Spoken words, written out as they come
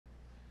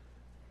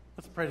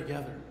Let's pray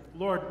together.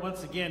 Lord,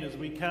 once again, as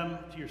we come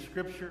to your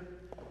scripture,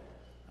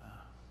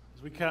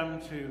 as we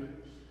come to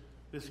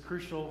this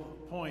crucial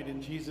point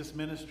in Jesus'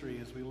 ministry,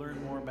 as we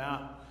learn more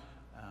about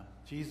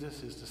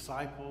Jesus, his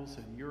disciples,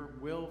 and your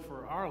will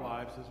for our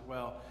lives as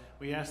well,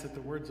 we ask that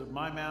the words of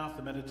my mouth,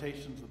 the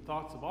meditations and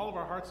thoughts of all of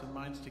our hearts and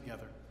minds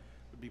together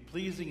would be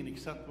pleasing and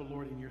acceptable,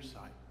 Lord, in your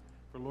sight.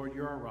 For, Lord,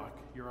 you're our rock,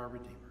 you're our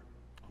Redeemer.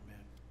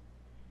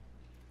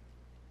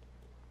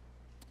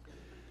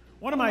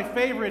 One of my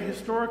favorite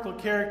historical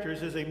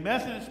characters is a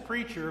Methodist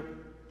preacher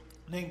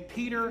named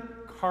Peter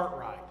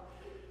Cartwright.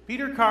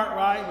 Peter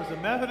Cartwright was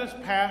a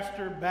Methodist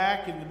pastor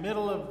back in the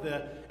middle of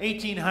the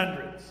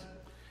 1800s.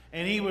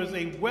 And he was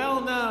a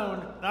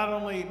well-known, not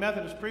only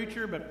Methodist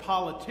preacher, but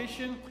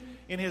politician.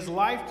 In his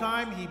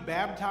lifetime, he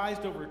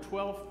baptized over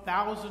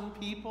 12,000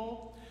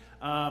 people.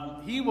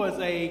 He was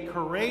a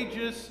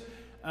courageous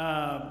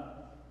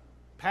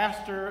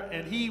pastor,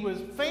 and he was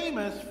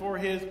famous for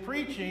his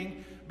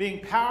preaching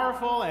being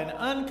powerful and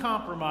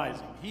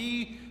uncompromising.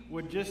 He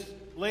would just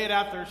lay it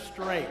out there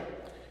straight.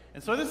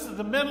 And so this is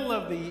the middle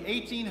of the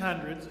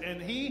 1800s, and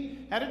he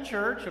had a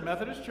church, a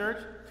Methodist church,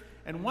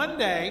 and one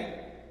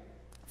day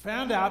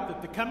found out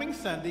that the coming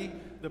Sunday,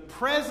 the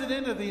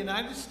President of the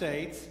United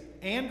States,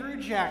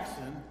 Andrew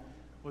Jackson,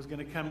 was going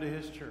to come to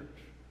his church.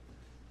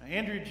 Now,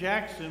 Andrew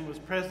Jackson was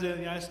President of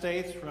the United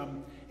States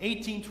from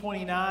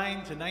 1829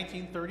 to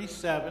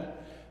 1937.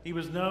 He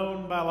was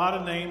known by a lot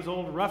of names,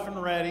 Old Rough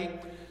and Ready.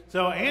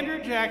 So Andrew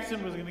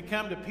Jackson was going to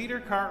come to Peter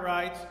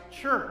Cartwright's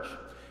church.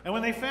 And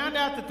when they found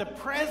out that the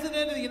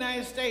President of the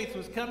United States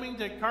was coming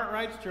to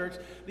Cartwright's church,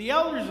 the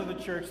elders of the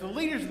church, the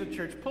leaders of the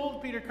church,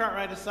 pulled Peter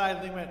Cartwright aside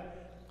and they went,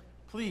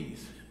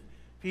 "Please,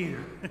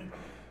 Peter,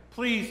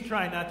 please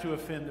try not to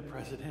offend the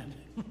President.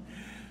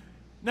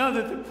 Know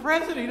that the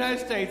President of the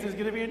United States is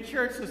going to be in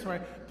church this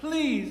morning.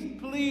 Please,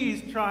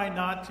 please try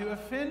not to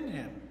offend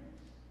him.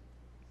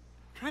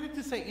 Try not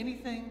to say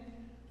anything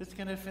that's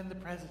going to offend the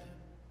President."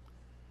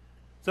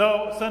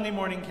 So Sunday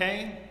morning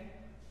came.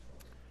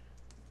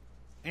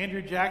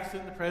 Andrew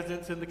Jackson, the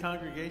president's in the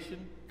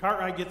congregation.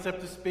 Cartwright gets up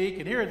to speak,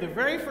 and here are the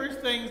very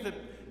first things that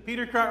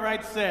Peter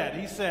Cartwright said.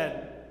 He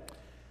said,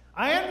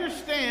 "I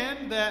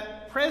understand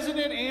that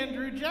President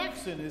Andrew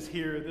Jackson is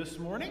here this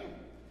morning,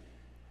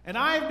 and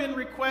I have been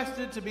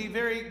requested to be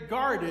very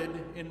guarded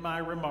in my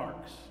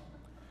remarks.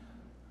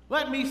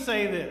 Let me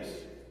say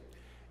this.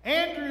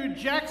 Andrew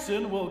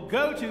Jackson will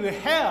go to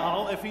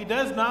hell if he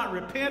does not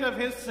repent of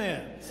his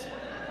sins."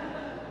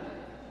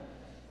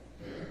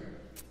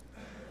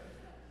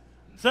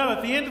 So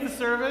at the end of the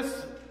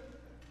service,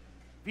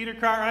 Peter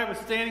Cartwright was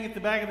standing at the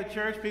back of the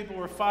church. People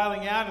were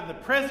filing out, and the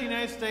President of the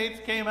United States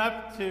came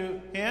up to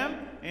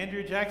him.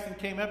 Andrew Jackson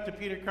came up to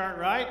Peter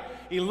Cartwright.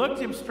 He looked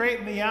him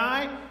straight in the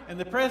eye, and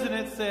the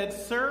President said,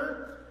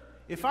 "Sir,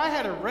 if I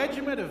had a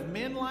regiment of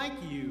men like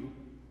you,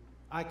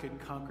 I could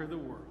conquer the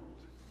world."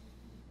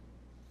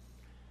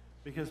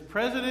 Because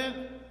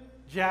President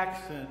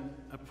Jackson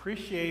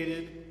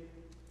appreciated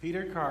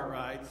Peter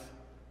Cartwright's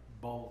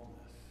boldness.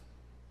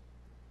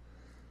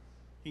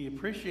 He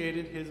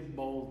appreciated his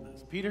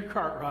boldness. Peter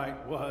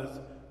Cartwright was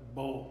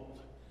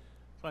bold.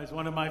 So he's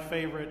one of my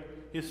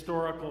favorite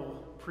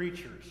historical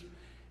preachers.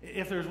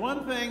 If there's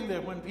one thing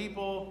that when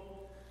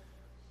people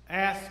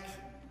ask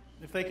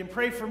if they can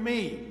pray for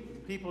me,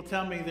 people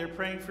tell me they're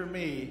praying for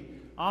me,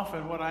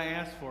 often what I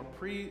ask for,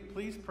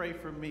 please pray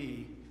for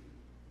me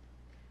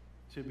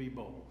to be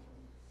bold.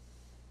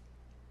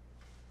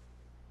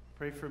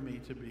 Pray for me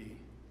to be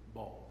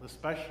bold,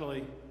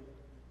 especially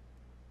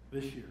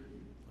this year.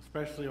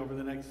 Especially over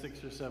the next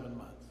 6 or 7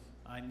 months.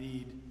 I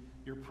need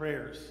your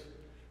prayers,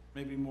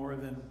 maybe more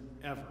than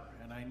ever.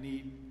 And I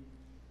need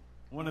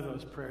one of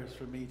those prayers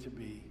for me to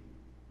be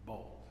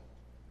bold.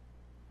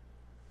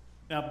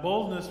 Now,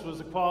 boldness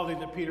was a quality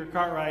that Peter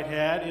Cartwright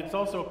had. It's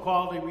also a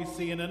quality we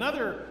see in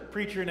another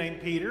preacher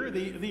named Peter,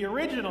 the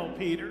original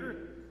Peter,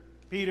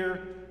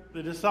 Peter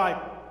the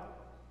disciple.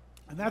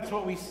 And that's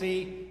what we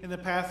see in the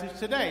passage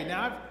today.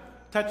 Now,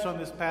 I've touched on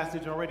this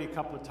passage already a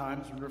couple of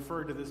times and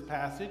referred to this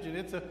passage, and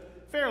it's a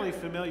fairly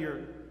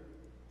familiar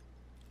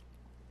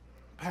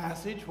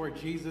passage where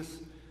Jesus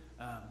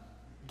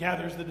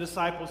gathers the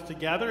disciples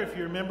together. If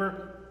you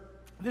remember,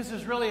 this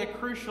is really a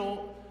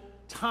crucial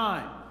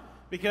time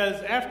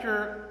because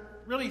after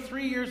really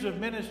 3 years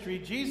of ministry,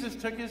 Jesus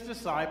took his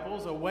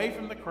disciples away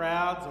from the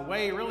crowds,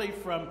 away really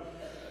from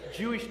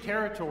Jewish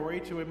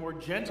territory to a more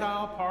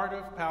Gentile part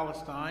of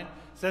Palestine,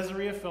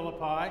 Caesarea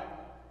Philippi.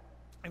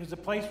 It was a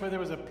place where there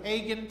was a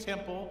pagan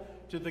temple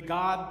to the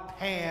god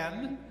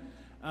Pan.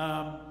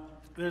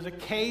 There's a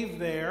cave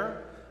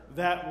there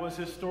that was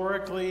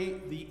historically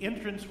the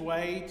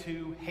entranceway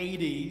to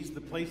Hades,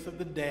 the place of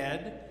the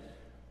dead.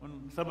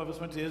 When some of us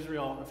went to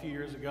Israel a few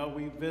years ago,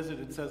 we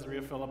visited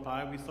Caesarea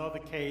Philippi. We saw the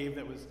cave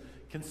that was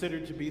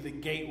considered to be the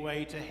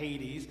gateway to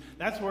Hades.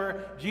 That's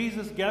where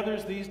Jesus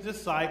gathers these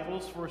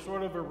disciples for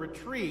sort of a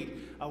retreat,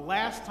 a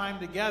last time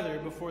together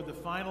before the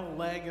final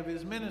leg of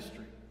his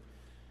ministry.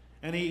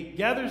 And he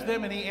gathers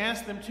them and he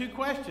asks them two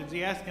questions.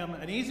 He asks them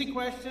an easy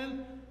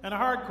question and a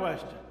hard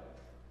question.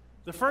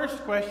 The first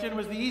question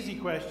was the easy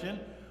question.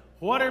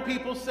 What are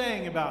people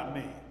saying about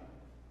me?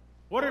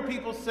 What are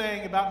people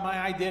saying about my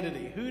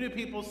identity? Who do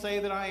people say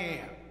that I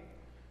am?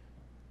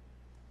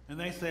 And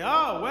they say,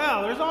 oh,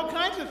 well, there's all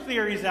kinds of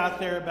theories out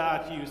there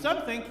about you.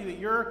 Some think that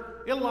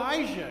you're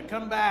Elijah,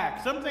 come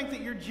back. Some think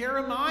that you're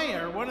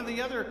Jeremiah or one of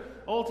the other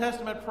Old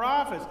Testament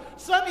prophets.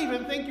 Some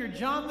even think you're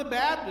John the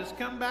Baptist,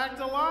 come back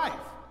to life.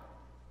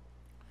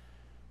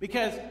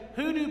 Because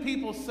who do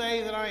people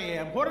say that I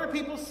am? What are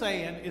people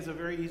saying is a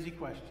very easy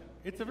question.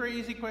 It's a very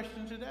easy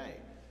question today.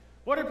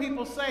 What are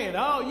people saying?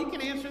 Oh, you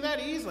can answer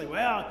that easily.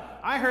 Well,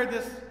 I heard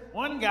this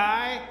one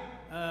guy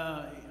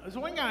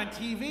on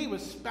TV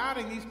was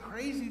spouting these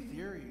crazy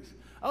theories.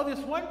 Oh, this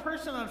one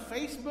person on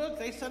Facebook,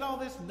 they said all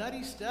this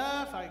nutty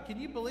stuff. Can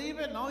you believe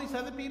it? And all these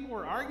other people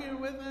were arguing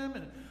with him.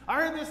 And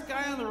I heard this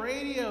guy on the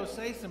radio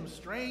say some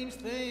strange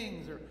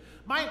things. Or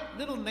my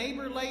little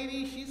neighbor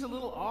lady, she's a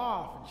little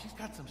off, and she's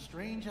got some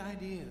strange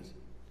ideas.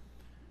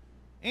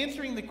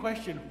 Answering the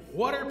question,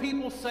 what are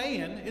people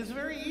saying, is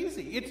very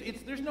easy.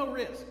 There's no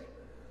risk.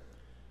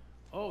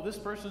 Oh, this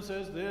person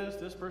says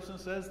this person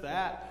says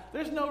that.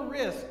 There's no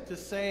risk to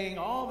saying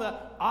all the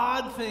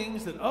odd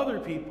things that other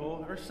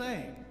people are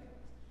saying.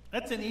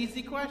 That's an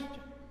easy question.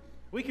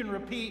 We can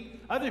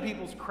repeat other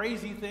people's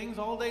crazy things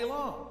all day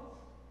long.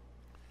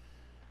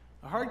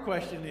 The hard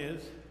question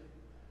is,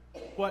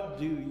 what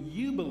do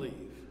you believe?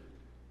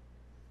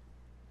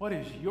 What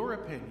is your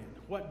opinion?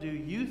 What do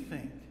you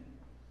think?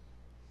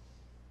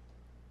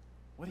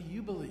 What do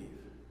you believe?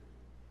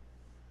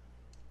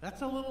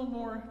 That's a little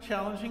more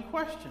challenging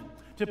question.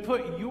 To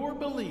put your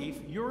belief,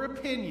 your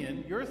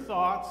opinion, your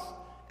thoughts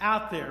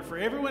out there for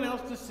everyone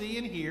else to see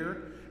and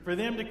hear, for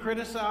them to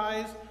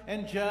criticize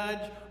and judge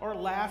or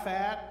laugh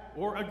at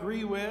or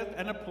agree with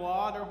and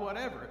applaud or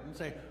whatever. And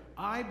say,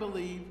 I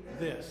believe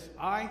this.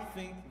 I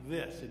think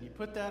this. And you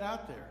put that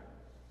out there.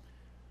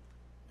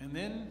 And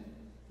then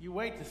you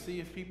wait to see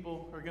if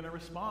people are going to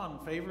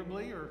respond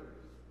favorably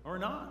or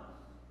not.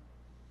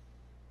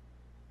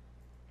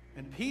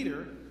 And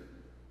Peter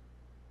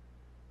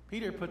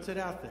puts it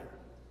out there.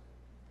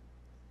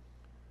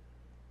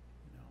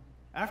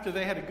 After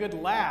they had a good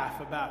laugh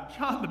about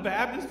John the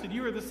Baptist and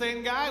you were the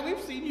same guy,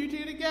 we've seen you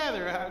two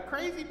together,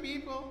 crazy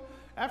people.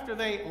 After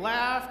they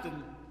laughed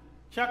and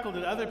chuckled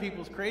at other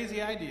people's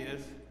crazy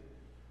ideas,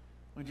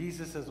 when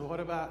Jesus says, well, what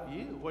about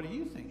you? What do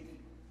you think?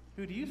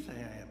 Who do you say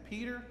I am?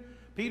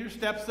 Peter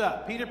steps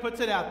up. Peter puts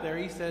it out there.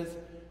 He says,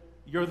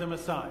 you're the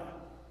Messiah.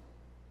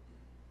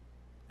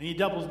 And he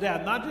doubles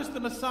down. Not just the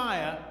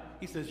Messiah,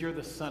 he says, you're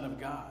the Son of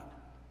God.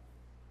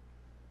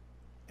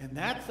 And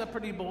that's a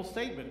pretty bold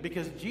statement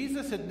because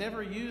Jesus had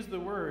never used the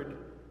word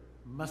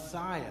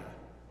Messiah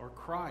or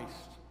Christ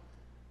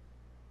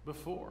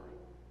before,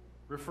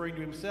 referring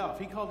to himself.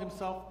 He called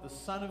himself the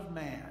Son of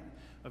Man,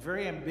 a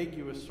very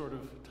ambiguous sort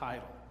of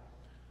title.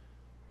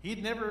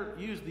 He'd never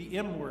used the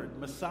M word,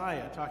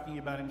 Messiah, talking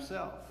about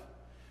himself.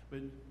 But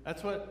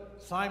that's what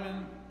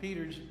Simon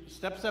Peter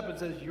steps up and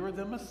says, you're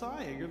the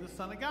Messiah, you're the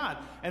Son of God.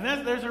 And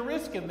there's a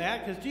risk in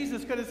that because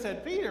Jesus could have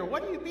said, Peter,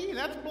 what do you mean?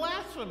 That's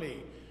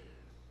blasphemy.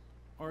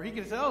 Or he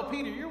could say, oh,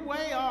 Peter, you're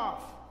way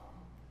off.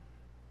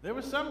 There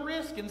was some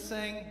risk in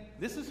saying,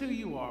 this is who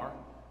you are.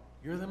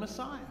 You're the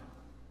Messiah.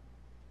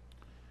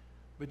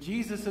 But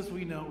Jesus, as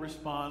we know,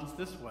 responds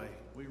this way.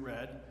 We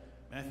read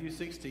Matthew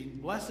 16,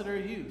 blessed are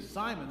you,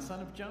 Simon, son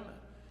of Jonah.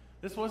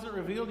 This wasn't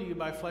revealed to you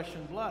by flesh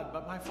and blood,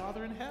 but my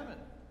Father in heaven.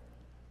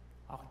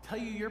 I'll tell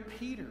you, you're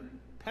Peter,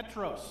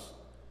 Petros.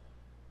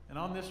 And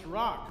on this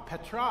rock,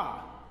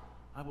 Petra,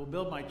 I will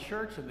build my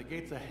church, and the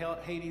gates of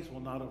Hades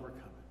will not overcome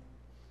it.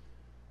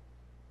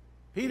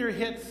 Peter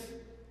hits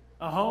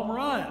a home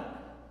run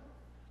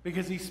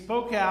because he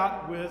spoke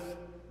out with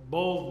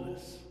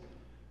boldness.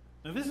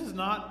 Now, this is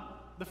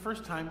not the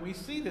first time we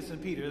see this in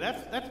Peter.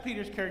 That's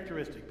Peter's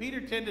characteristic. Peter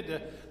tended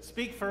to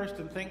speak first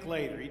and think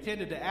later. He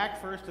tended to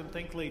act first and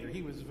think later.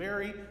 He was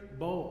very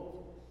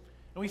bold.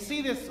 And we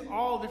see this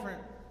all different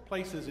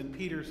places in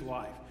Peter's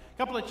life. A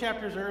couple of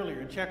chapters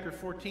earlier, in chapter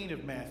 14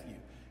 of Matthew.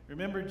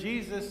 Remember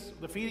Jesus,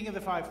 the feeding of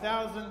the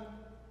 5,000?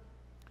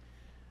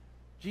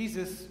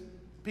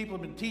 People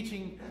have been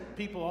teaching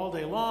people all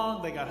day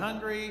long. They got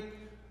hungry.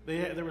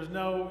 There was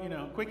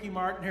no, Quickie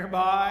Mart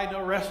nearby,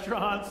 no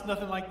restaurants,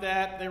 nothing like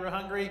that. They were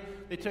hungry.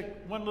 They took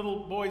one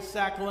little boy's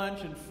sack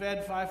lunch and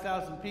fed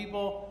 5,000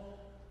 people.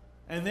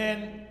 And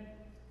then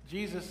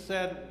Jesus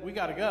said, we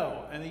got to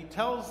go. And he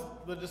tells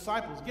the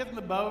disciples, get in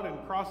the boat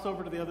and cross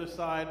over to the other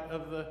side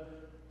of the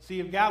Sea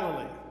of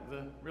Galilee.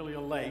 Really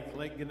a lake,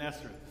 Lake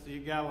Gennesaret, Sea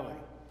of Galilee.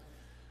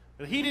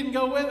 But he didn't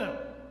go with them.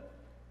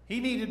 He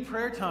needed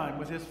prayer time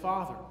with his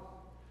Father.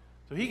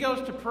 So he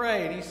goes to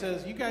pray, and he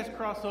says, you guys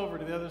cross over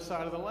to the other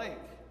side of the lake.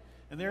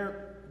 And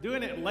they're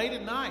doing it late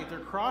at night. They're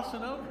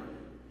crossing over.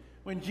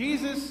 When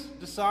Jesus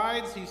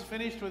decides he's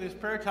finished with his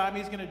prayer time,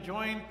 he's going to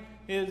join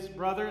his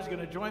brothers, going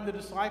to join the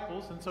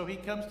disciples, and so he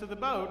comes to the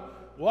boat,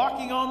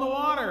 walking on the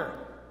water.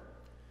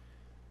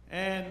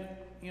 And,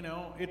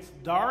 it's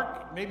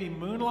dark, maybe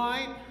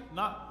moonlight,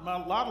 not a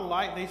lot of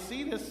light. They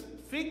see this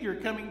figure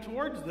coming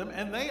towards them,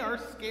 and they are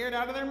scared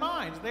out of their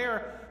minds.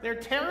 They're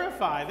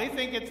terrified. They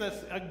think it's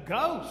a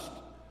ghost.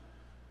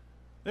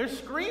 They're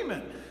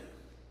screaming.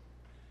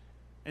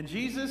 And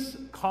Jesus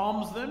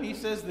calms them. He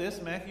says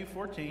this, Matthew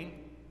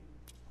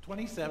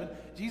 14:27.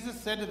 Jesus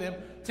said to them,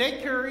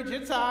 "Take courage,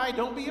 it's I,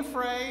 don't be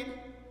afraid.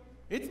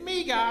 It's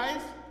me,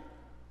 guys."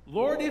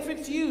 "Lord, if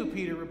it's you,"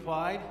 Peter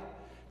replied,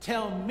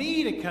 "tell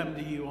me to come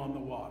to you on the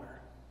water."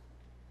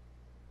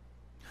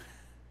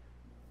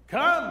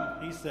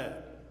 "Come," he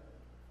said.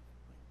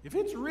 "If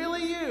it's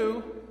really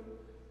you,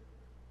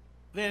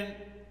 then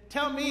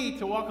tell me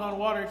to walk on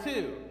water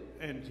too."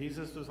 And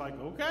Jesus was like,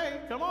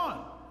 "Okay, come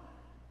on."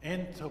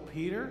 And so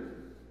Peter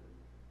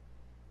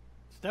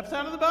steps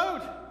out of the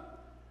boat,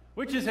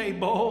 which is a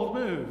bold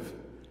move.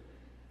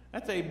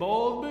 That's a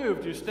bold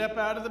move, to step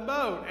out of the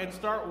boat and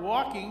start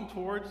walking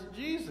towards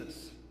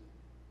Jesus.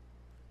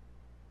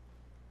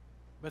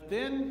 But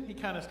then he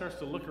kind of starts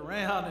to look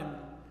around and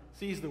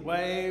sees the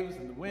waves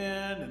and the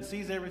wind and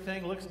sees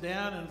everything, looks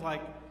down and is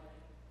like,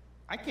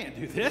 "I can't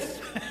do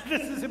this.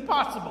 This is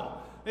impossible.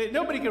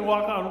 Nobody can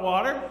walk on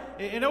water."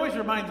 It always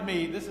reminds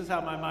me, this is how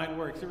my mind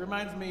works. It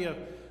reminds me of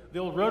the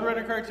old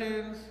Roadrunner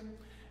cartoons.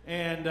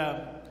 And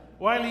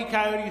Wile E.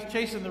 Coyote's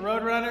chasing the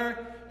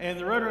Roadrunner, and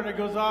the Roadrunner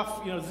goes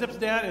off, zips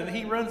down, and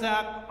he runs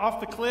out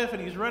off the cliff,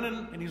 and he's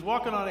running, and he's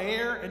walking on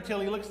air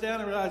until he looks down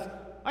and realizes,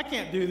 "I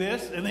can't do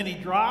this," and then he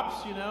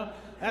drops,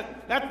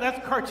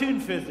 That's cartoon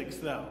physics,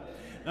 though.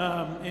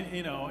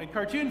 In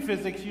cartoon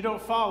physics, you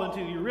don't fall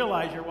until you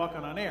realize you're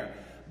walking on air.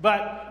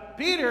 But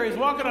Peter is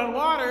walking on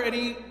water, and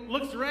he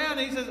looks around,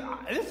 and he says,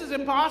 "This is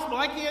impossible.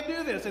 I can't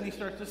do this." And he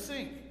starts to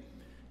sink.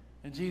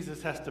 And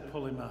Jesus has to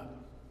pull him up.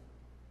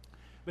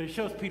 But it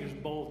shows Peter's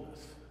boldness.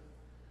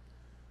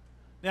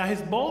 Now,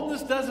 his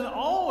boldness doesn't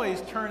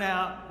always turn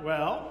out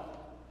well.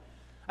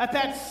 At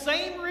that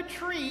same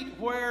retreat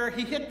where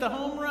he hit the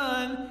home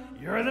run,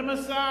 "You're the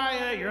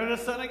Messiah, you're the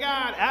Son of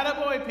God,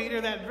 attaboy, Peter,"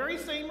 that very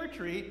same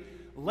retreat,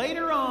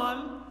 later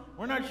on,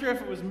 we're not sure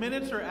if it was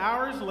minutes or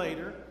hours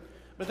later,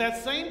 but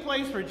that same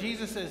place where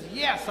Jesus says,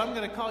 "Yes, I'm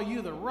going to call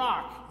you the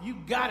rock. You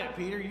got it,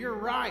 Peter, you're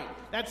right."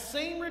 That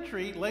same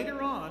retreat,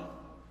 later on,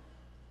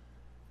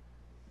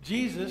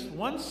 Jesus,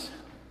 once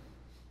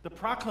the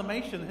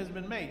proclamation has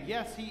been made,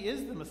 yes, he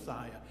is the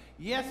Messiah.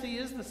 Yes, he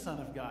is the Son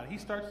of God. He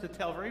starts to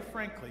tell very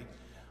frankly,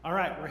 "All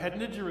right, we're heading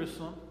to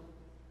Jerusalem.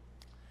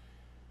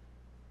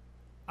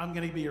 I'm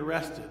going to be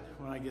arrested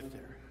when I get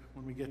there.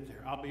 When we get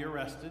there, I'll be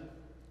arrested.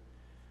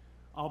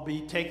 I'll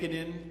be taken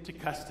into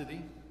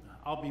custody.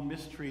 I'll be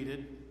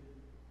mistreated.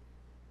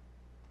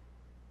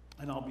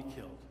 And I'll be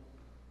killed."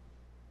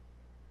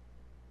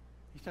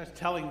 He starts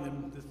telling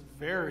them this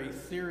very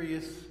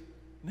serious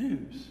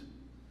news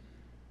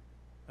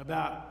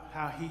about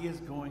how he is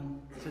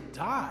going to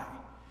die.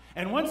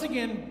 And once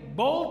again,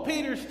 bold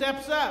Peter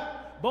steps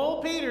up.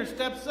 Bold Peter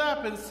steps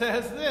up and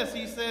says this.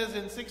 He says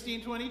in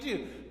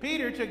 16:22,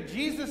 Peter took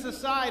Jesus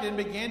aside and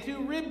began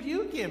to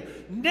rebuke him.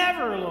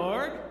 "Never,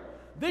 Lord.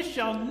 This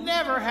shall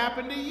never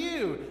happen to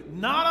you.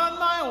 Not on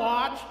my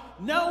watch.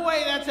 No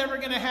way that's ever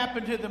going to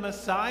happen to the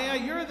Messiah.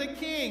 You're the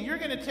king. You're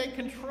going to take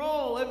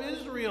control of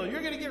Israel.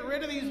 You're going to get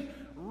rid of these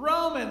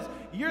Romans.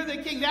 You're the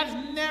king. That's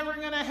never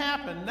going to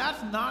happen.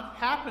 That's not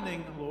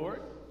happening,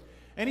 Lord."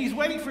 And he's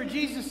waiting for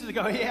Jesus to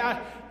go,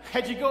 "Yeah,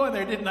 had you go in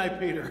there, didn't I,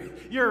 Peter?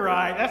 You're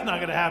right. That's not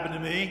going to happen to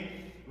me."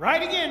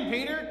 "Right again,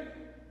 Peter."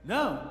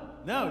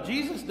 No,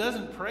 Jesus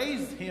doesn't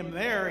praise him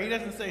there. He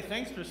doesn't say,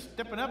 "Thanks for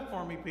stepping up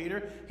for me,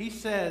 Peter." He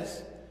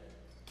says,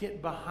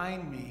 "Get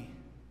behind me,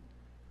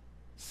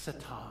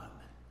 Satan."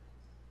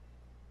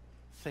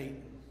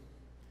 Satan.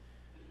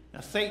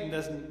 Now, Satan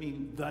doesn't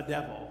mean the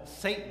devil.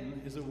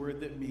 Satan is a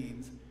word that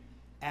means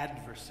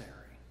adversary,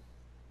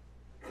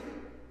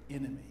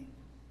 enemy.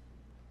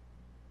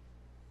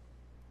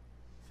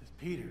 He says,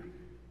 "Peter,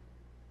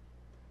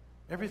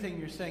 everything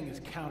you're saying is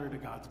counter to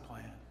God's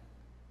plan.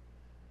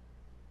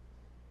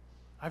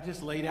 I've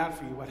just laid out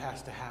for you what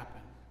has to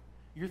happen.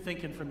 You're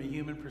thinking from a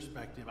human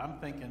perspective. I'm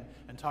thinking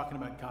and talking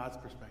about God's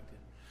perspective."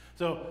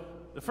 So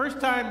the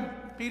first time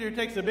Peter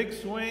takes a big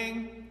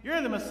swing,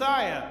 "You're the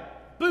Messiah."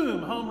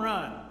 Boom, home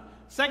run.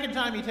 Second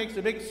time he takes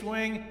a big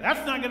swing,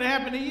 "That's not going to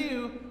happen to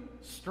you."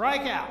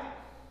 Strike out.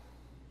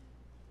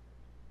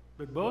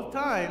 But both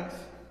times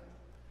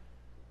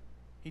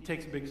he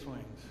takes big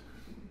swings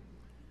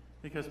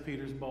because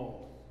Peter's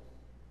bold.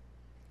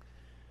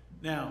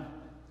 Now,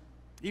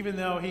 even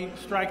though he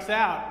strikes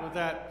out with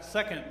that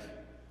second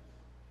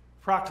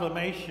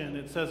proclamation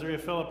at Caesarea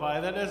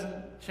Philippi, that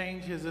doesn't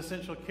change his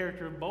essential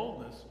character of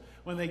boldness.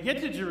 When they get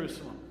to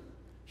Jerusalem,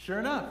 sure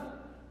enough,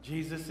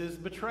 Jesus is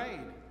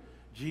betrayed.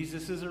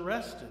 Jesus is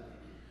arrested.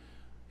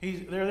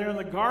 They're there in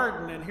the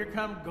garden, and here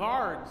come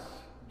guards.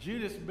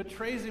 Judas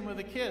betrays him with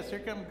a kiss. Here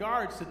come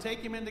guards to take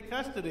him into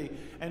custody.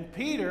 And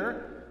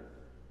Peter,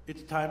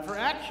 it's time for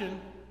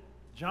action.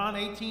 John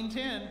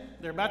 18:10,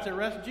 they're about to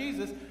arrest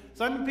Jesus.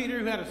 Simon Peter,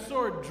 who had a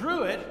sword,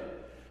 drew it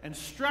and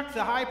struck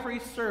the high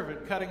priest's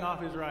servant, cutting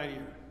off his right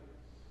ear.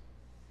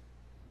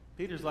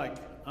 Peter's like,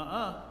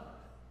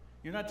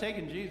 you're not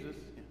taking Jesus.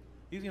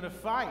 He's going to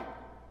fight.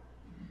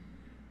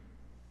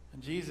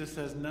 And Jesus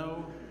says,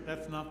 no,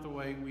 that's not the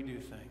way we do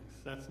things.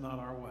 That's not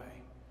our way.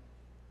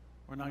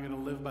 We're not going to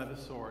live by the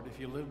sword. If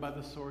you live by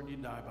the sword, you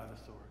die by the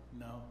sword.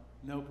 No,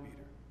 no, Peter.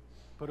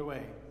 Put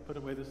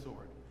away the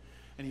sword.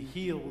 And he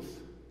heals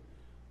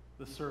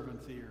the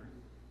servant's ear.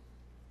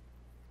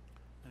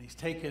 And he's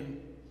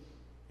taken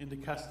into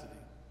custody.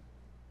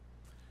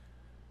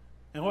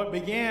 And what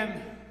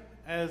began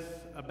as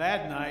a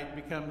bad night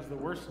becomes the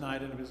worst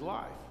night of his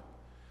life.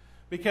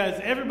 Because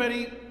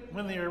everybody,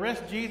 when they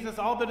arrest Jesus,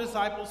 all the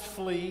disciples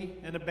flee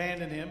and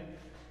abandon him.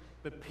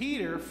 But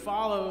Peter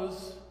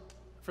follows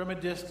from a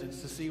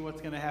distance to see what's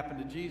going to happen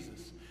to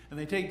Jesus. And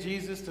they take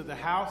Jesus to the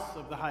house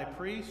of the high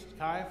priest,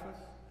 Caiaphas.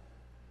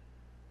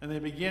 And they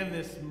begin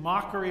this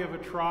mockery of a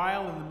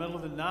trial in the middle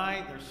of the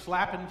night. They're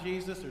slapping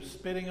Jesus. They're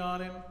spitting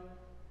on him.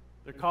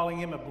 They're calling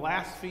him a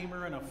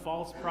blasphemer and a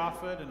false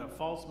prophet and a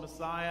false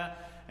Messiah.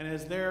 And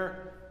as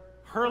they're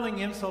hurling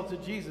insults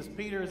at Jesus,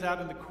 Peter is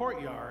out in the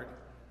courtyard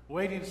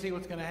waiting to see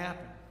what's going to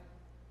happen.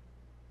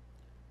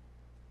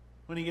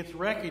 When he gets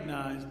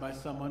recognized by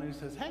someone who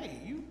says,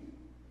 hey,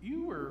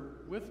 you were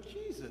with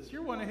Jesus.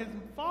 You're one of his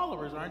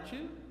followers, aren't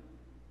you?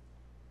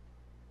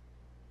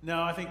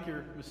 No, I think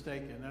you're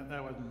mistaken.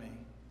 That wasn't me.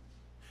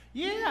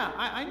 Yeah,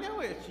 I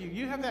know it's you.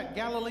 You have that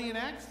Galilean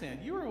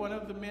accent. You were one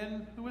of the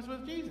men who was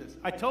with Jesus.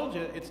 I told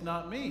you it's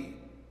not me.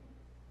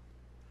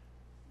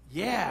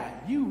 Yeah,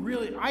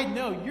 I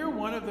know you're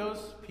one of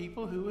those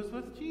people who was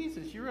with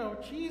Jesus. You're a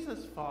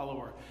Jesus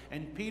follower.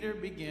 And Peter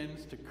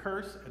begins to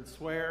curse and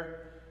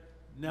swear,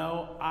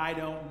 no, I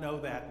don't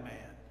know that man.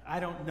 I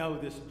don't know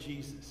this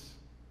Jesus.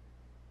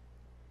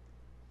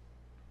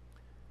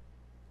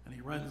 And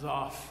he runs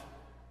off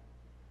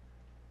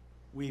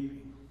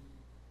weeping.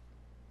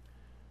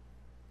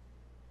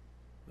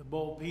 The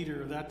bold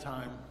Peter of that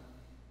time,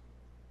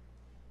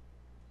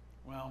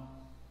 well,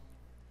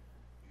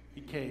 he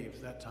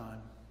caves that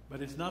time.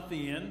 But it's not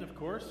the end, of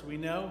course. We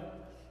know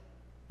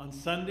on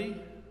Sunday,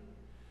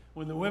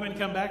 when the women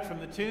come back from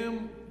the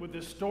tomb with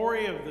the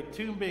story of the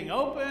tomb being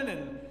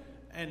open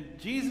and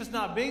Jesus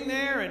not being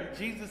there and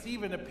Jesus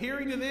even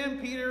appearing to them,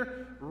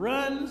 Peter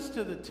runs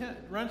to the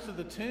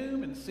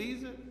tomb and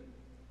sees it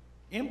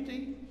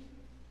empty.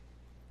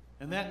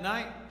 And that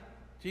night,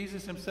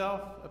 Jesus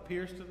himself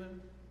appears to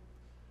them.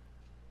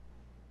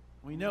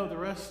 We know the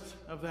rest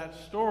of that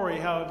story,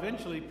 how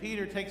eventually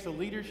Peter takes a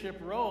leadership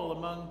role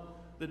among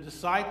the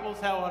disciples,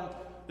 how on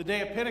the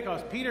day of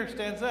Pentecost, Peter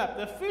stands up,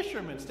 the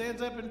fisherman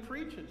stands up and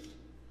preaches.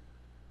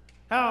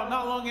 How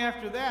not long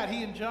after that,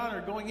 he and John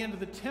are going into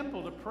the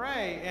temple to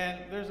pray,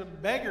 and there's a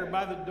beggar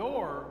by the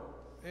door,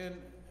 and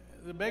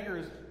the beggar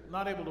is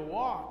not able to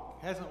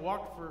walk, hasn't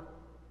walked for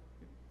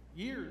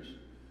years,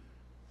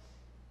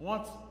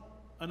 wants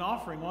an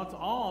offering, wants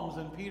alms,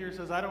 and Peter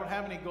says, I don't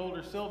have any gold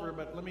or silver,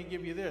 but let me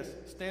give you this.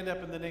 Stand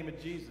up in the name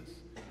of Jesus.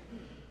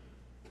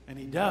 And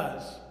he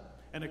does.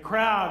 And a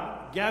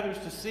crowd gathers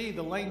to see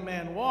the lame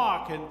man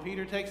walk, and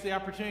Peter takes the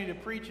opportunity to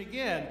preach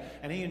again,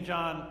 and he and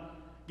John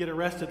get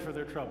arrested for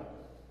their trouble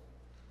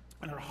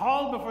and are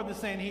hauled before the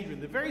Sanhedrin,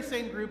 the very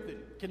same group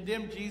that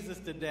condemned Jesus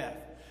to death,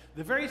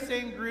 the very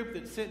same group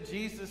that sent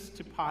Jesus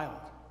to Pilate.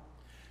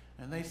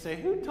 And they say,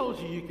 who told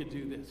you you could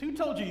do this? Who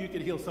told you you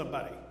could heal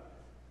somebody?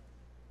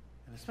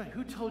 And especially,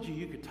 who told you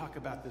you could talk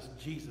about this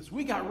Jesus?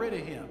 We got rid of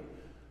him.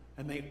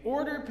 And they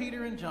order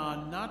Peter and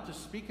John not to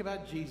speak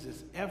about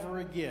Jesus ever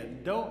again.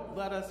 Don't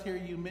let us hear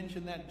you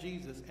mention that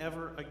Jesus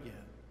ever again.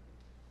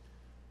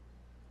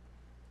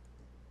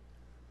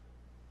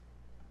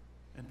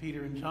 And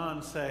Peter and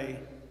John say,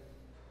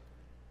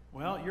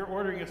 well, you're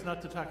ordering us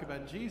not to talk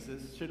about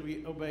Jesus. Should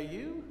we obey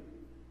you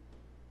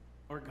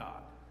or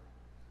God?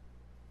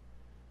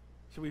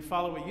 Should we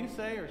follow what you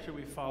say or should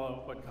we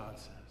follow what God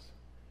says?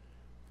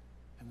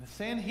 And the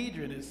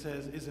Sanhedrin, it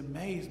says, is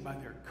amazed by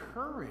their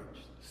courage,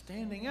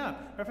 standing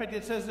up. In fact,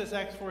 it says this,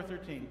 Acts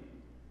 4:13.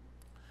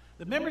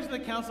 The members of the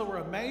council were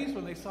amazed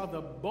when they saw the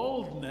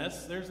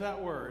boldness, there's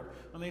that word,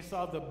 when they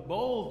saw the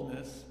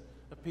boldness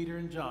of Peter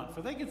and John.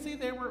 For they could see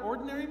they were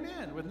ordinary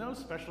men with no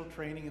special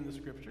training in the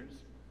scriptures.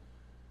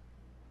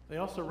 They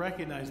also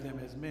recognized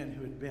them as men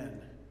who had been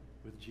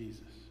with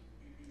Jesus.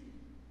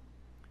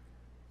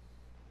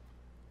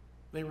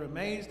 They were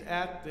amazed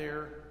at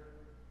their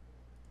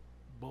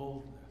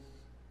boldness.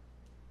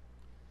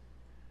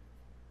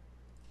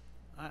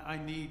 I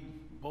need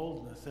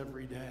boldness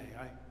every day.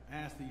 I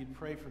ask that you'd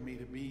pray for me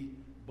to be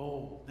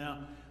bold.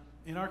 Now,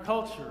 in our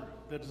culture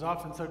that is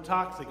often so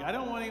toxic, I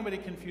don't want anybody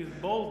to confuse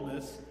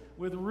boldness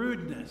with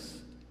rudeness.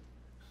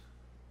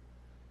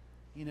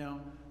 You know,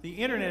 the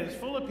internet is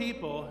full of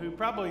people who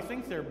probably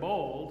think they're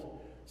bold,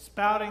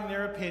 spouting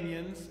their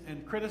opinions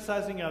and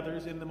criticizing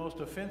others in the most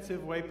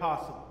offensive way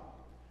possible,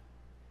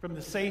 from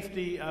the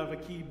safety of a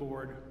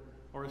keyboard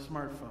or a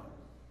smartphone.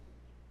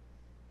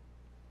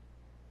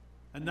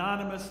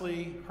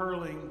 Anonymously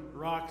hurling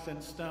rocks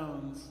and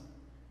stones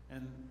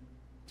and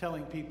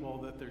telling people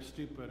that they're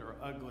stupid or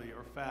ugly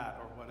or fat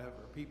or whatever.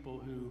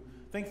 People who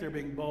think they're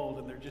being bold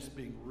and they're just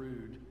being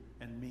rude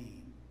and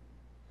mean.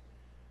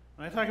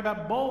 When I talk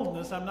about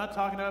boldness, I'm not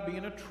talking about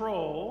being a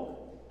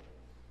troll.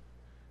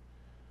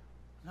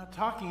 I'm not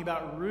talking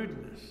about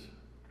rudeness.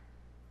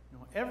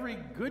 Every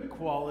good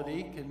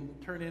quality can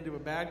turn into a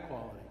bad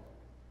quality.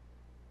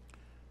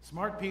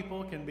 Smart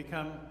people can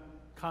become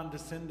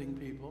condescending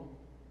people.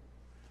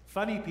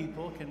 Funny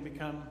people can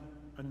become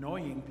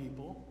annoying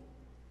people.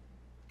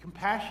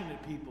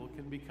 Compassionate people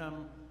can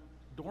become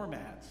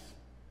doormats.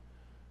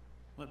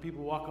 Let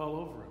people walk all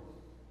over them.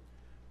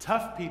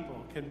 Tough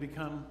people can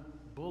become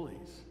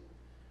bullies.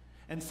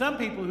 And some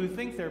people who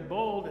think they're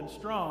bold and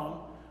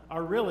strong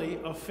are really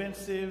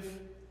offensive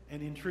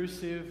and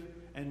intrusive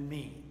and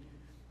mean.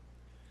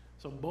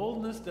 So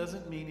boldness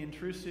doesn't mean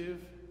intrusive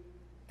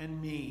and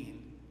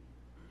mean.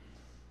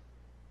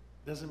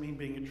 Doesn't mean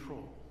being a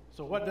troll.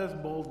 So what does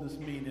boldness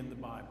mean in the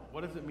Bible?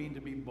 What does it mean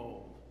to be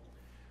bold?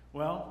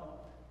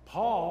 Well,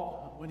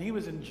 Paul, when he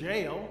was in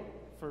jail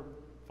for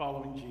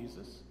following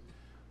Jesus,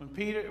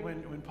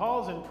 when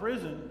Paul's in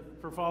prison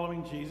for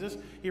following Jesus,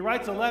 he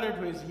writes a letter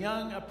to his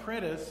young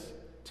apprentice,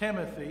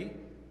 Timothy,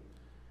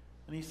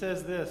 and he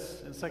says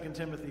this in 2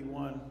 Timothy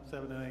 1,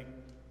 7 and 8.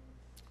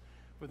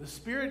 For the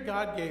Spirit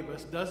God gave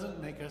us doesn't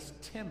make us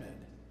timid,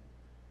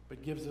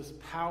 but gives us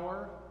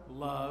power,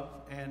 love,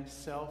 and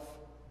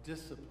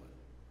self-discipline.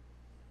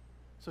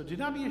 So do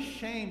not be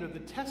ashamed of the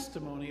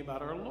testimony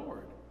about our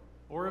Lord,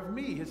 or of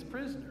me, his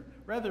prisoner.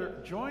 Rather,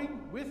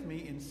 join with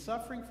me in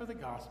suffering for the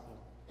gospel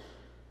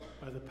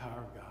by the power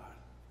of God.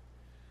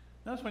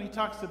 Notice when he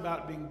talks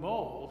about being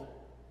bold,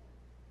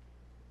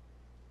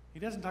 he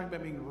doesn't talk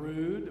about being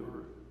rude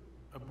or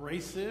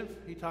abrasive.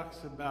 He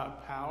talks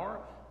about power,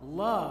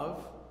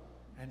 love,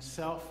 and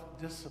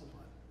self-discipline.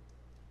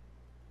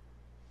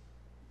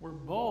 We're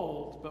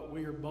bold, but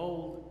we are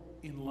bold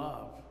in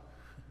love.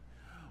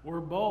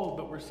 We're bold,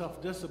 but we're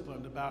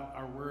self-disciplined about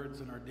our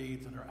words and our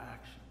deeds and our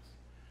actions.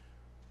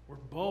 We're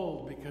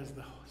bold because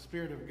the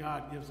Spirit of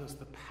God gives us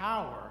the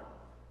power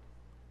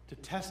to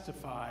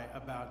testify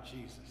about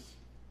Jesus,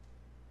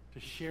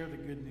 to share the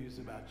good news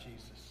about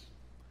Jesus.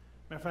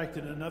 Matter of fact,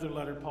 in another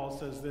letter, Paul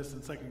says this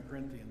in 2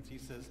 Corinthians. He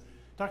says,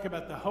 talk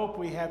about the hope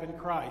we have in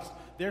Christ.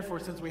 Therefore,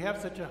 since we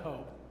have such a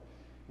hope,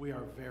 we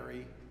are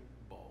very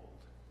bold.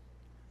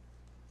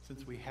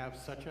 Since we have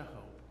such a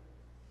hope,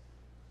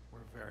 we're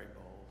very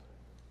bold.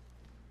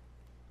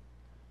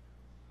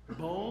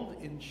 Bold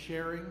in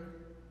sharing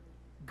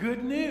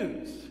good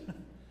news.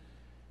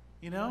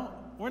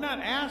 We're not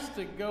asked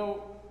to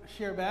go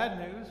share bad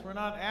news. We're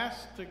not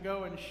asked to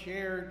go and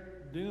share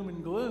doom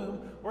and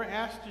gloom. We're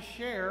asked to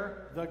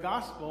share the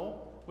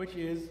gospel, which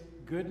is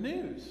good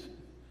news.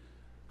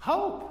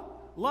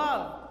 Hope,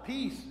 love,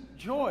 peace,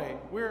 joy.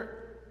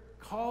 We're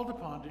called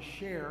upon to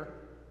share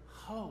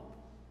hope.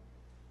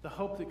 The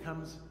hope that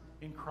comes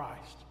in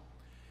Christ.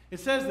 It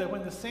says that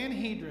when the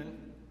Sanhedrin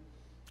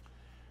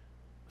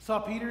saw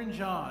Peter and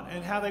John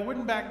and how they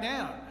wouldn't back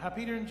down, how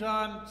Peter and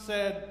John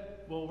said,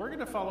 well, we're going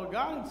to follow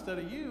God instead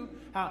of you.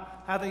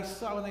 How they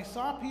saw, when they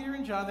saw Peter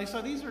and John, they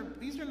saw these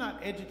are not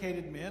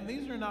educated men.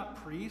 These are not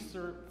priests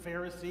or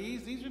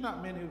Pharisees. These are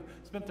not men who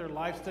spent their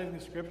life studying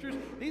the scriptures.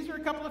 These are a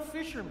couple of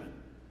fishermen.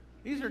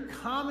 These are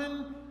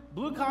common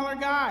blue-collar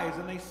guys.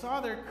 And they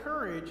saw their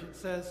courage. It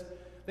says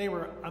they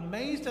were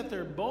amazed at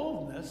their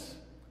boldness,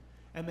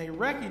 and they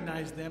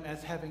recognized them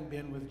as having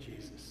been with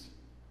Jesus.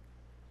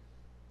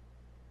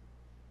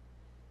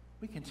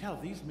 We can tell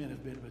these men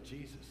have been with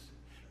Jesus.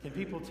 Can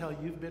people tell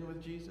you've been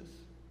with Jesus?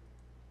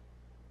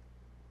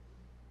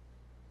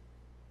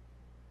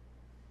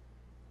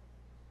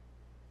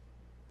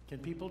 Can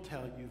people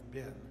tell you've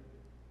been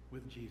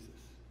with Jesus?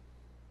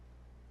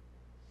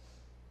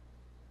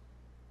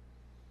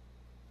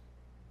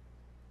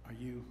 Are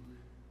you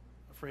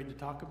afraid to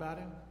talk about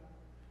him?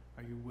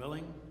 Are you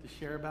willing to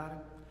share about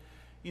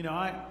him?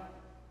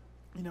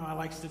 I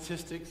like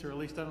statistics, or at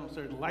least I don't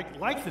sort of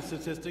like the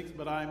statistics,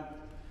 but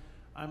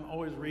I'm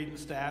always reading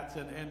stats,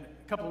 and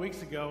a couple of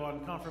weeks ago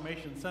on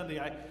Confirmation Sunday,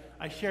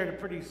 I shared a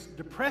pretty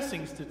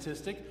depressing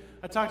statistic.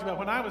 I talked about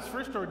when I was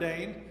first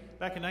ordained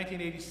back in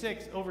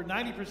 1986, over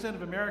 90%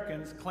 of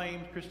Americans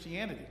claimed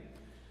Christianity.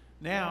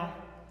 Now,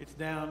 it's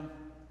down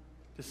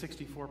to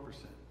 64%.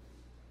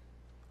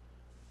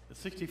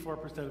 The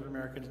 64% of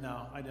Americans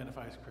now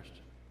identify as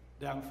Christian,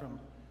 down from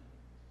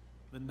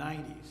the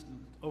 90s,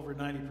 over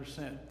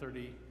 90%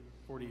 30,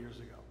 40 years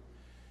ago.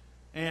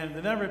 And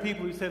the number of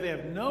people who say they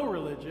have no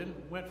religion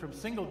went from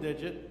single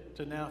digit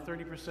to now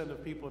 30%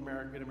 of people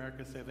in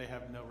America say they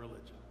have no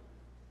religion.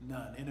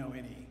 None,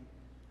 N-O-N-E.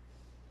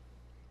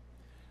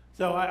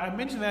 So I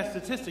mentioned that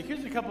statistic.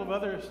 Here's a couple of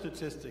other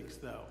statistics,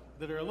 though,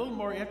 that are a little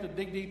more, you have to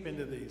dig deep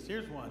into these.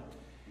 Here's one.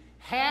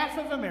 Half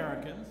of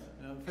Americans,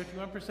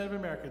 51% of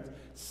Americans,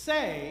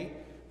 say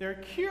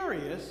they're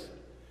curious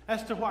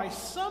as to why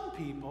some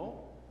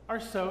people are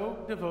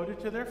so devoted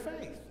to their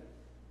faith.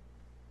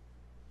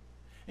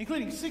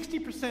 Including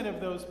 60%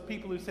 of those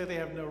people who say they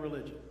have no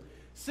religion.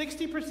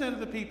 60% of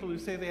the people who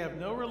say they have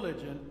no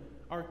religion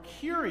are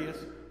curious,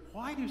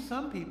 why do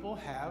some people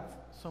have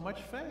so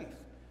much faith?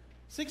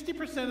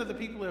 60% of the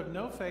people who have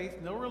no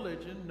faith, no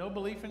religion, no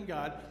belief in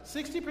God,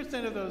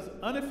 60% of those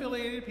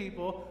unaffiliated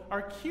people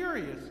are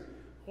curious,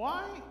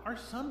 why are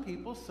some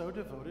people so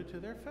devoted to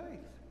their faith?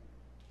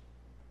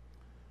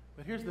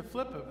 But here's the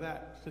flip of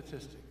that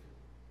statistic.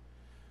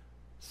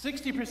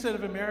 60%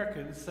 of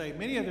Americans say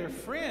many of their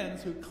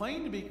friends who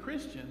claim to be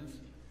Christians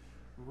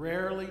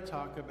rarely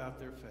talk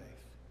about their faith.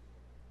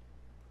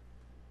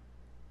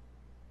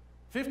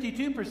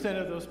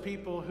 52% of those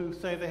people who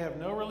say they have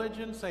no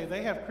religion say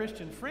they have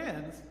Christian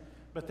friends,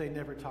 but they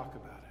never talk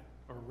about it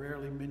or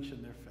rarely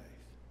mention their faith.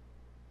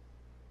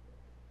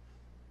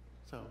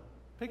 So,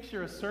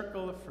 picture a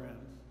circle of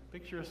friends,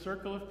 picture a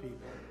circle of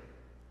people.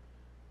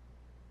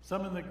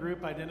 Some in the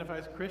group identify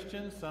as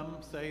Christians, some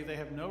say they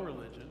have no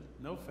religion,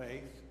 no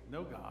faith,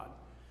 no God.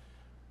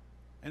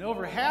 And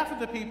over half of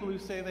the people who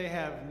say they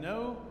have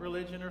no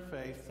religion or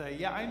faith say,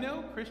 yeah, I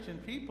know Christian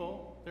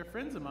people, they're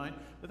friends of mine,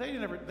 but they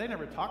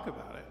never talk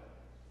about it.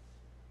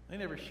 They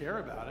never share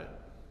about it.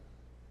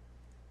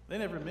 They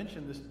never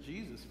mention this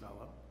Jesus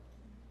fellow.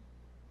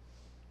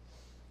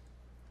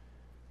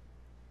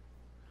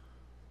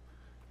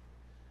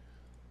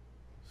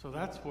 So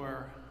that's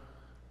where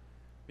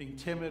being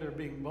timid or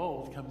being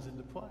bold comes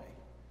into play.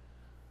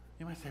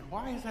 You might say,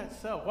 why is that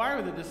so? Why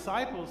are the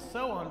disciples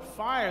so on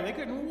fire? They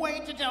couldn't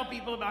wait to tell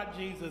people about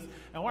Jesus.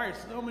 And why are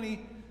so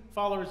many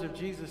followers of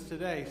Jesus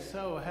today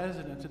so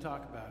hesitant to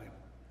talk about him?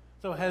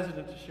 So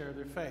hesitant to share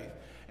their faith?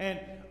 And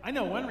I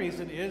know one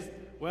reason is,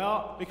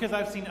 well, because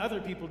I've seen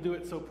other people do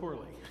it so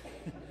poorly.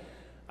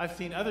 I've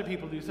seen other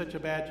people do such a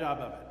bad job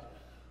of it.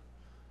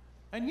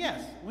 And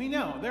yes, we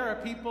know there are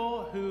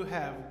people who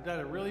have done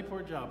a really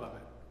poor job of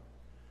it.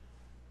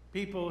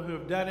 People who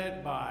have done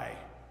it by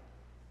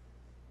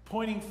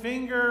pointing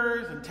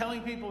fingers and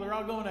telling people they're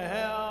all going to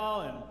hell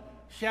and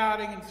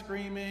shouting and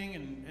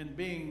screaming and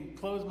being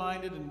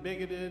closed-minded and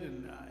bigoted.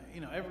 And,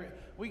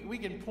 we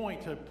can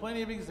point to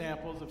plenty of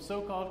examples of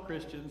so-called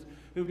Christians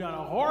who've done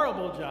a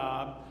horrible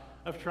job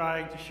of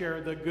trying to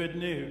share the good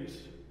news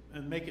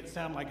and make it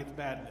sound like it's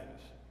bad news.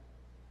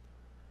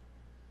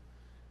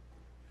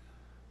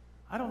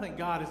 I don't think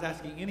God is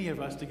asking any of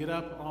us to get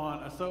up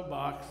on a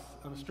soapbox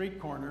on a street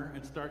corner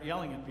and start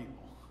yelling at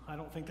people. I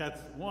don't think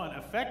that's, one,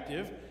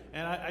 effective,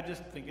 and I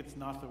just think it's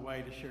not the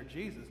way to share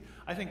Jesus.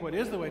 I think what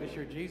is the way to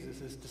share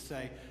Jesus is to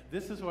say,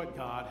 this is what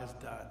God has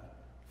done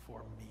for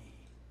me.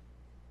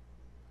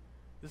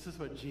 This is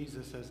what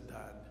Jesus has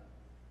done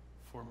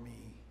for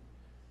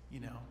me,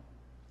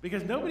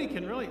 Because nobody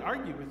can really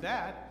argue with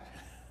that.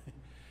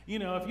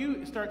 If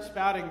you start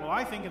spouting, well,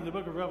 I think in the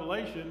book of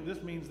Revelation,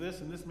 this means this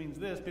and this means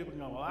this, people can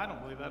go, well, I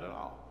don't believe that at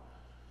all.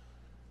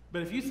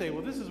 But if you say,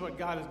 well, this is what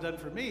God has done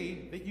for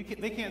me,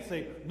 they can't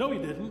say, no, he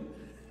didn't.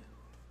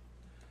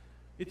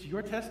 It's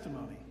your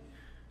testimony.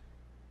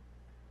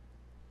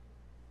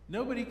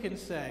 Nobody can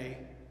say,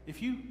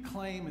 if you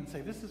claim and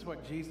say, this is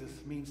what Jesus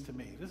means to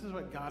me, this is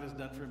what God has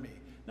done for me,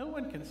 no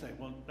one can say,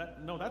 well,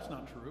 no, that's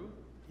not true.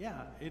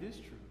 Yeah, it is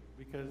true,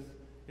 because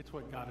it's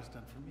what God has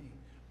done for me.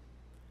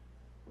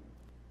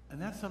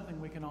 And that's something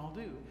we can all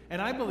do.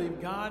 And I believe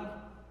God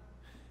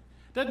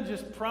doesn't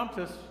just prompt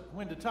us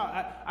when to talk.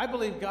 I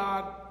believe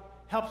God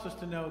helps us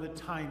to know the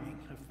timing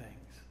of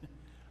things.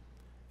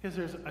 Because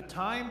there's a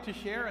time to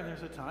share and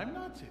there's a time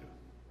not to.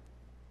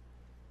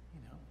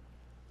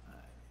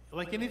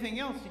 Like anything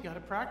else, you got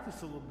to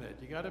practice a little bit.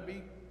 You got to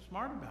be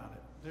smart about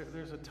it.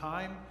 There's a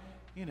time,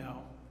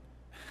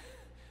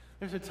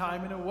 there's a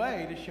time and a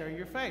way to share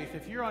your faith.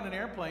 If you're on an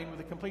airplane with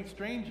a complete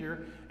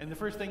stranger and the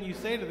first thing you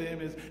say to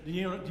them is, do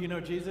you know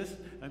Jesus?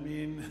 I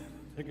mean,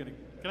 they're going to,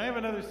 can I have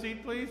another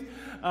seat, please?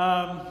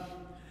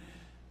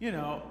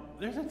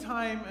 There's a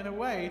time and a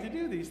way to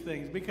do these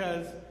things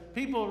because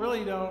people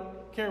really don't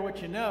care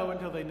what you know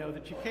until they know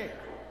that you care.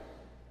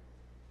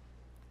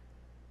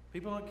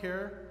 People don't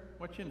care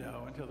what you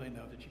know until they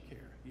know that you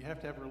care. You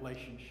have to have a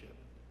relationship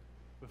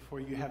before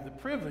you have the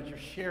privilege of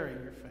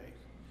sharing your faith.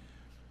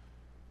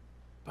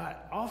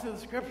 But all through the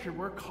scripture,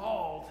 we're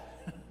called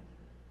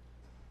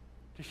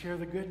to share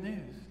the good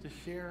news, to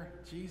share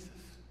Jesus,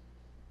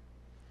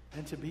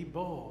 and to be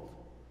bold.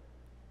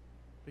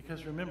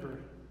 Because remember,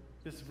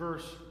 this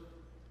verse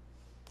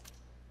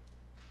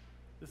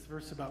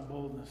about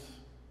boldness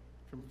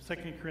from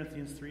 2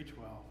 Corinthians 3:12.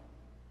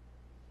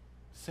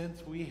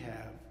 Since we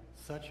have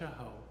such a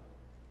hope,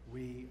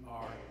 we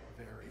are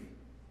very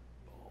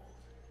bold.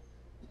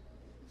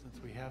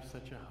 Since we have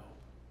such a hope,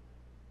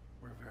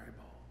 we're very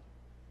bold.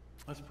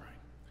 Let's pray.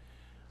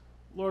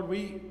 Lord,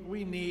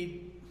 we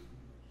need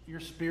your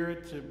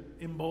Spirit to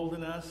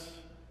embolden us,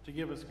 to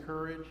give us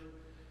courage.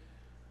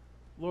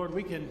 Lord,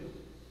 we can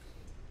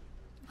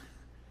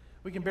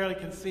barely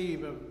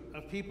conceive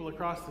of people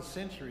across the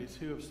centuries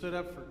who have stood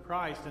up for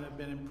Christ and have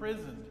been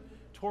imprisoned,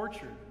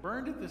 tortured,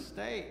 burned at the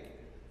stake,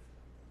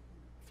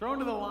 thrown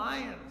to the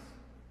lions.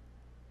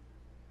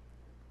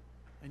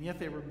 And yet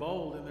they were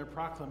bold in their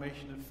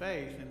proclamation of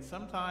faith. And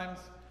sometimes,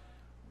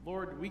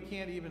 Lord, we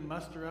can't even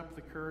muster up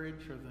the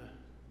courage or the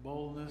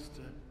boldness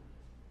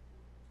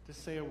to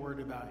say a word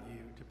about you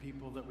to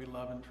people that we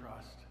love and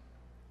trust.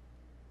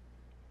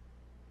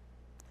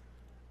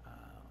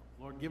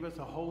 Lord, give us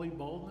a holy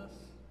boldness.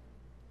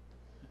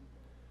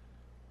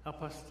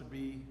 Help us to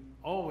be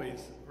always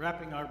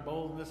wrapping our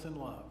boldness in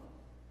love.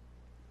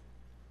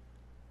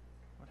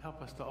 Lord,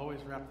 Help us to always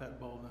wrap that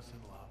boldness in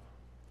love.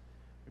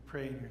 We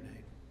pray in your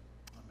name.